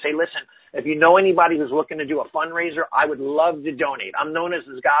Facebook and I say, listen, if you know anybody who's looking to do a fundraiser, I would love to donate. I'm known as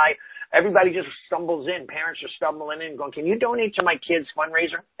this guy. Everybody just stumbles in. Parents are stumbling in going, can you donate to my kid's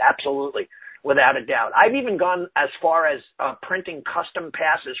fundraiser? Absolutely. Without a doubt. I've even gone as far as printing custom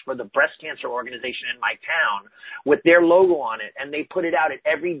passes for the breast cancer organization in my town with their logo on it. And they put it out at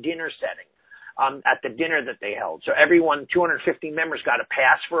every dinner setting. At the dinner that they held. So everyone, 250 members got a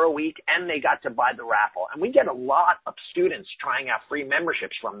pass for a week and they got to buy the raffle. And we get a lot of students trying out free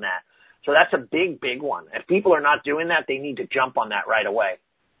memberships from that. So that's a big, big one. If people are not doing that, they need to jump on that right away.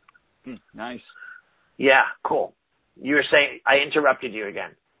 Nice. Yeah, cool. You were saying, I interrupted you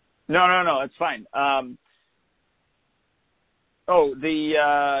again. No, it's fine. I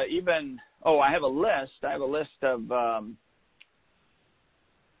have a list. I have a list of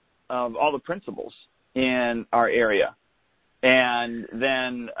all the principals in our area. And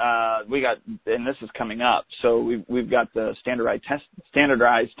then and this is coming up, so we've got the standardized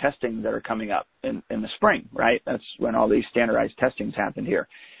testing that are coming up in the spring, right? That's when all these standardized testings happened here.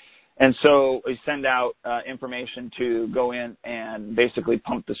 And so we send out information to go in and basically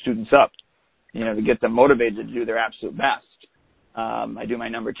pump the students up, to get them motivated to do their absolute best. I do my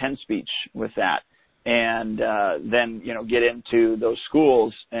number 10 speech with that. And then, get into those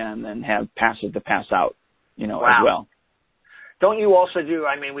schools and then have passes to pass out, wow. as well. Don't you also do,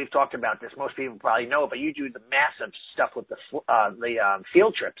 we've talked about this, most people probably know, but you do the massive stuff with the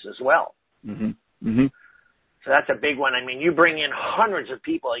field trips as well. Mm-hmm. Mm-hmm. So that's a big one. You bring in hundreds of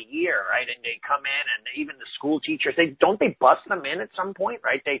people a year, right? And they come in, and even the school teachers, don't they bust them in at some point,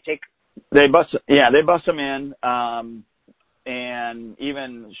 right? They bust them in, and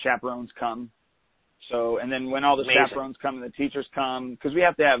even chaperones come. So, and then when all the Amazing. chaperones come and the teachers come, because we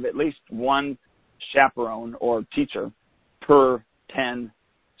have to have at least one chaperone or teacher per 10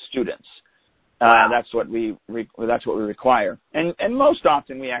 students. Wow. That's what we require. And most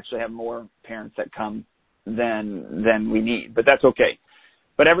often we actually have more parents that come than we need, but that's okay.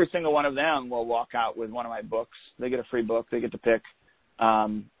 But every single one of them will walk out with one of my books. They get a free book. They get to pick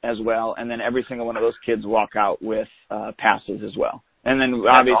as well. And then every single one of those kids walk out with passes as well. And then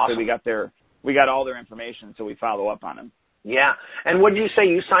that's obviously awesome. we got all their information, so we follow up on them. Yeah. And what did you say?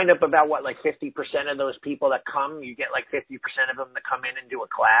 You signed up about 50% of those people that come? You get 50% of them to come in and do a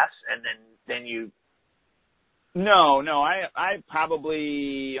class, and then you... No. I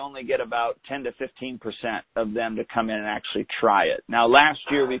probably only get about 10 to 15% of them to come in and actually try it. Now, last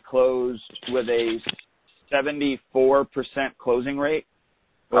year we closed with a 74% closing rate.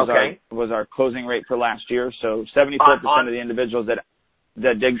 was our closing rate for last year. So 74% of the individuals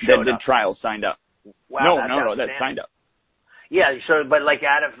that did trials signed up. Wow, no, that signed up. Yeah, so but like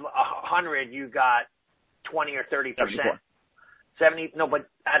out of 100, you got 20 or 30%. 70. No, but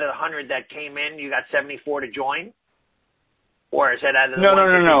out of the 100 that came in, you got 74 to join, or is that out of the ones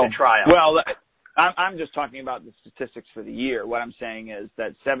that did the trial? Well, I'm just talking about the statistics for the year. What I'm saying is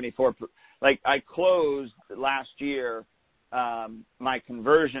that 74. Like I closed last year, my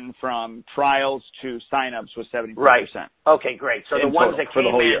conversion from trials to signups was 74%. Right. Okay, great. So the ones that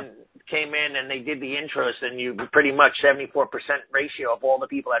came in and they did the intros, and you pretty much 74% ratio of all the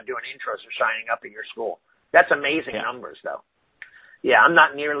people that are doing intros are signing up at your school. That's amazing numbers, though. Yeah, I'm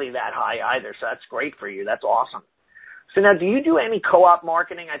not nearly that high either, so that's great for you. That's awesome. So now, do you do any co-op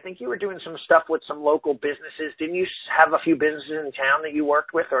marketing? I think you were doing some stuff with some local businesses. Didn't you have a few businesses in town that you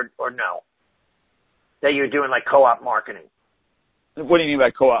worked with, or no? That you're doing like co-op marketing? What do you mean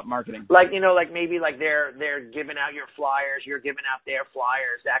by co-op marketing? Like, like maybe like they're giving out your flyers, you're giving out their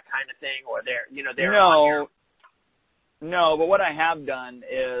flyers, that kind of thing, or they're No, but what I have done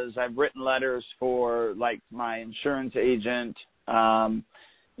is I've written letters for like my insurance agent,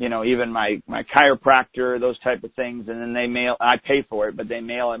 even my chiropractor, those type of things, and then I pay for it, but they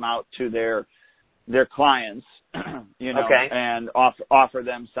mail them out to their clients, and offer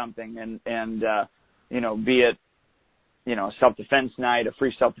them something and be it a self-defense night, a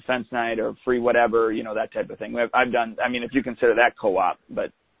free self-defense night, or free whatever, that type of thing. I've done, if you consider that co-op,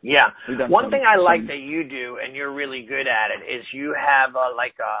 but. Yeah. One thing I like that you do, and you're really good at it, is you have a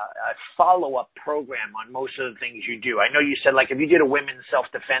follow-up program on most of the things you do. I know you said, like, if you did a women's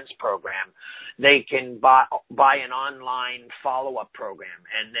self-defense program, they can buy an online follow-up program,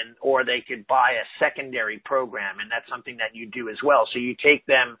 or they could buy a secondary program, and that's something that you do as well. So you take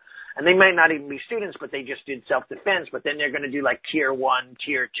them, and they might not even be students, but they just did self-defense, but then they're going to do like tier 1,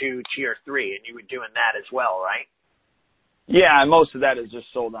 tier 2, tier 3, and you were doing that as well, right? Yeah, most of that is just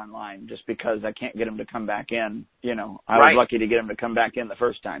sold online just because I can't get them to come back in. I was lucky to get them to come back in the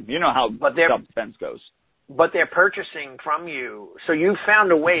first time. You know how self-defense goes. But they're purchasing from you. So you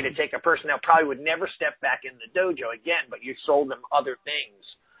found a way to take a person that probably would never step back in the dojo again, but you sold them other things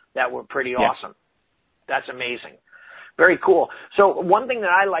that were pretty awesome. That's amazing. Very cool. So one thing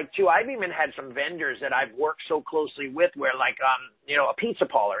that I like too, I've even had some vendors that I've worked so closely with where like, a pizza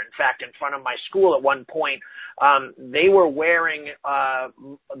parlor, in fact, in front of my school at one point, they were wearing,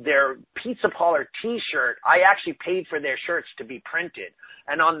 their pizza parlor t-shirt. I actually paid for their shirts to be printed.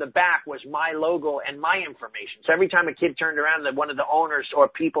 And on the back was my logo and my information. So every time a kid turned around, one of the owners or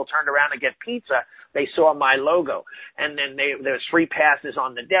people turned around to get pizza, they saw my logo. And then there was free passes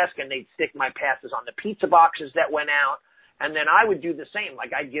on the desk, and they'd stick my passes on the pizza boxes that went out. And then I would do the same. Like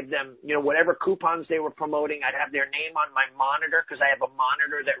I'd give them, whatever coupons they were promoting, I'd have their name on my monitor because I have a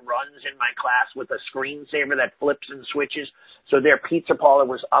monitor that runs in my class with a screensaver that flips and switches. So their pizza parlor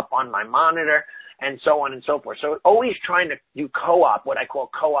was up on my monitor and so on and so forth. So always trying to do co-op, what I call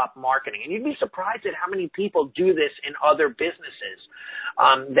co-op marketing. And you'd be surprised at how many people do this in other businesses.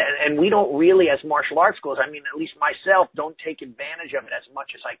 And we don't really, as martial arts schools, at least myself, don't take advantage of it as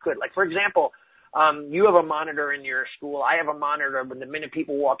much as I could. Like, for example, you have a monitor in your school. I have a monitor, but the minute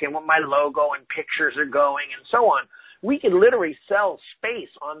people walk in with my logo and pictures are going and so on, we could literally sell space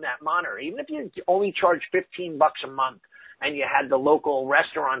on that monitor. Even if you only charge $15 a month and you had the local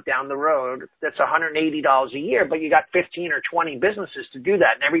restaurant down the road, that's $180 a year, but you got 15 or 20 businesses to do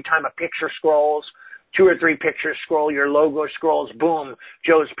that. And every time a picture scrolls, 2 or 3 pictures scroll, your logo scrolls, boom,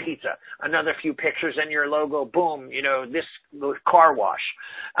 Joe's Pizza. Another few pictures and your logo, boom, this car wash.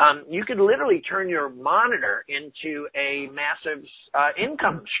 You could literally turn your monitor into a massive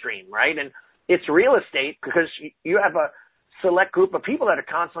income stream, right? And it's real estate because you have a select group of people that are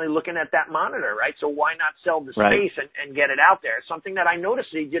constantly looking at that monitor, right? So why not sell the space and get it out there? It's something that I noticed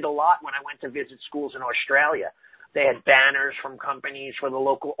they did a lot when I went to visit schools in Australia. They had banners from companies for the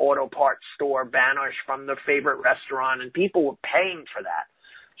local auto parts store, banners from the favorite restaurant, and people were paying for that.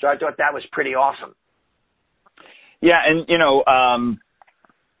 So I thought that was pretty awesome. Yeah, and,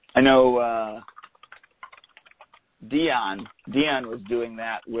 I know Dion was doing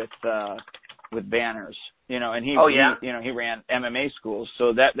that with banners, and he ran MMA schools,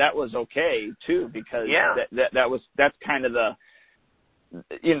 so that was okay too, because that's kind of the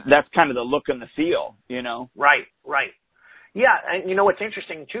look and the feel, Right. Yeah, and what's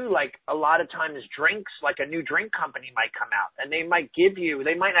interesting too, like a lot of times drinks, like a new drink company might come out, and they might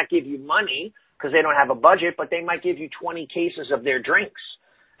not give you money because they don't have a budget, but they might give you 20 cases of their drinks.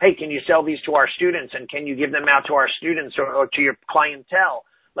 Hey, can you sell these to our students, and can you give them out to our students or to your clientele?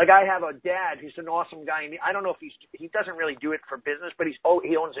 like I have a dad who's an awesome guy, and I don't know if he doesn't really do it for business, but he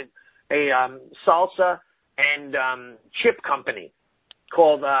owns a salsa and chip company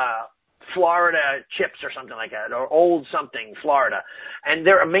called Florida Chips or something like that, or Old Something Florida, and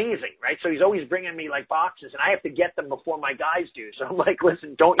they're amazing, right? So he's always bringing me like boxes, and I have to get them before my guys do. So I'm like,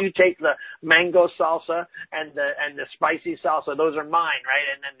 listen, don't you take the mango salsa and the spicy salsa? Those are mine, right?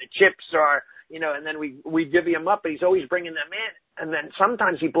 And then the chips are, and then we divvy them up. But he's always bringing them in, and then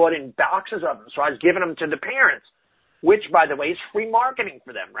sometimes he brought in boxes of them, so I was giving them to the parents, which, by the way, is free marketing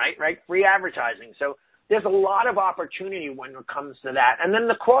for them, right? Free advertising. So there's a lot of opportunity when it comes to that. And then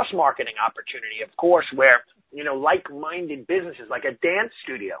the cross-marketing opportunity, of course, where, like-minded businesses, like a dance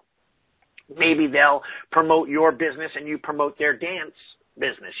studio, maybe they'll promote your business and you promote their dance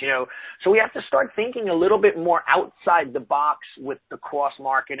business, So we have to start thinking a little bit more outside the box with the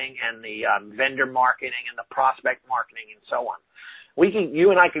cross-marketing and the vendor marketing and the prospect marketing and so on.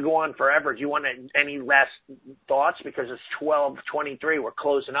 You and I could go on forever. Do you want any last thoughts? Because it's 12:23. We're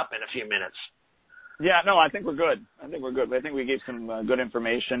closing up in a few minutes. Yeah, no, I think we're good. I think we gave some good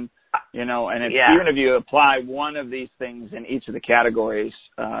information, and even if you apply one of these things in each of the categories,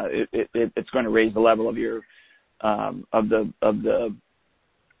 it's going to raise the level of your, it's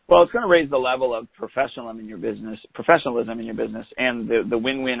going to raise the level of professionalism in your business, and the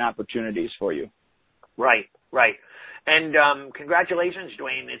win-win opportunities for you. Right. And congratulations,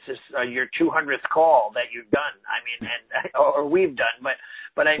 Duane. It's just your 200th call that you've done. I mean, or we've done,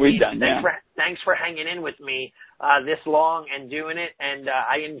 but I mean, thanks for hanging in with me this long and doing it. And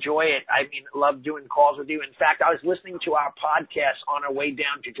I enjoy it. I mean, love doing calls with you. In fact, I was listening to our podcast on our way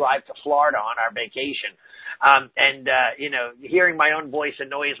down to drive to Florida on our vacation. Hearing my own voice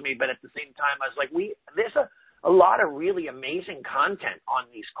annoys me, but at the same time, I was like, there's a lot of really amazing content on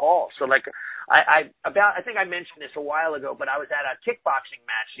these calls. So like I think I mentioned this a while ago, but I was at a kickboxing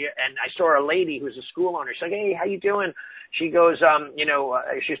match and I saw a lady who's a school owner. She's like, "Hey, how you doing?" She goes,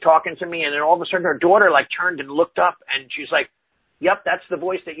 she's talking to me, and then all of a sudden her daughter like turned and looked up, and she's like, "Yep, that's the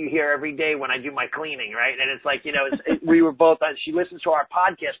voice that you hear every day when I do my cleaning," right? And it's like, we were both, she listens to our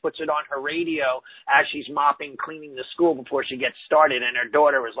podcast, puts it on her radio as she's mopping, cleaning the school before she gets started. And her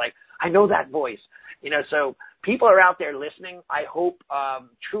daughter was like, "I know that voice." So people are out there listening. I hope,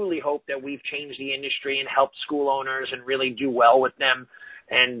 truly hope that we've changed the industry and helped school owners and really do well with them.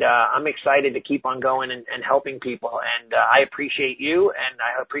 And I'm excited to keep on going and helping people. And I appreciate you, and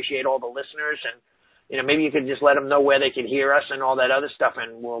I appreciate all the listeners. And, maybe you could just let them know where they can hear us and all that other stuff,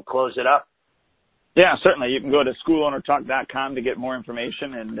 and we'll close it up. Yeah, certainly. You can go to schoolownertalk.com to get more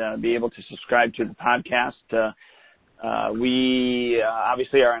information and be able to subscribe to the podcast. We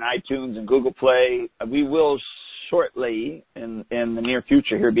obviously are on iTunes and Google Play. We will shortly, in the near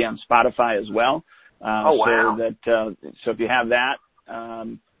future here, be on Spotify as well. Oh, wow. So if you have that,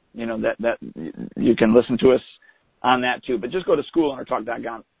 that you can listen to us on that too. But just go to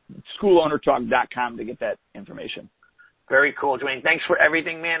schoolownertalk.com to get that information. Very cool, Duane. Thanks for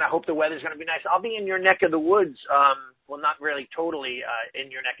everything, man. I hope the weather's going to be nice. I'll be in your neck of the woods. Well, not really totally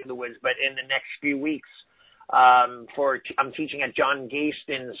in your neck of the woods, but in the next few weeks. I'm teaching at John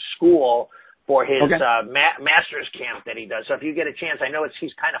Gaston's school for his master's camp that he does. So if you get a chance, I know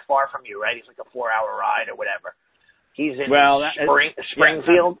he's kind of far from you, right? He's like a 4-hour ride or whatever. He's in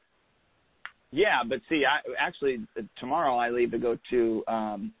Springfield. Yeah, but see, tomorrow I leave to go to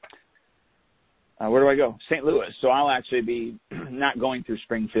where do I go? St. Louis. So I'll actually be not going through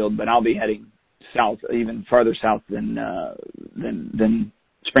Springfield, but I'll be heading south, even farther south than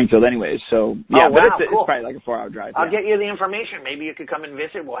Springfield anyways. So yeah, cool. It's probably like a 4-hour drive. I'll get you the information. Maybe you could come and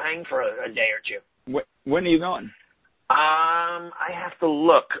visit. We'll hang for a day or two. When are you going? I have to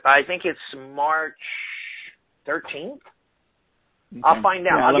look. I think it's March 13th. Okay. I'll find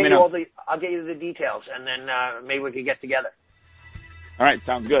out. Yeah, I'll get you the details, and then maybe we could get together. All right,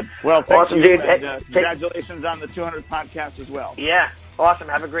 sounds good. Well, thank awesome, you, dude. And, congratulations on the 200th podcast as well. Yeah, awesome.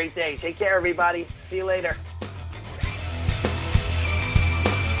 Have a great day. Take care, everybody. See you later.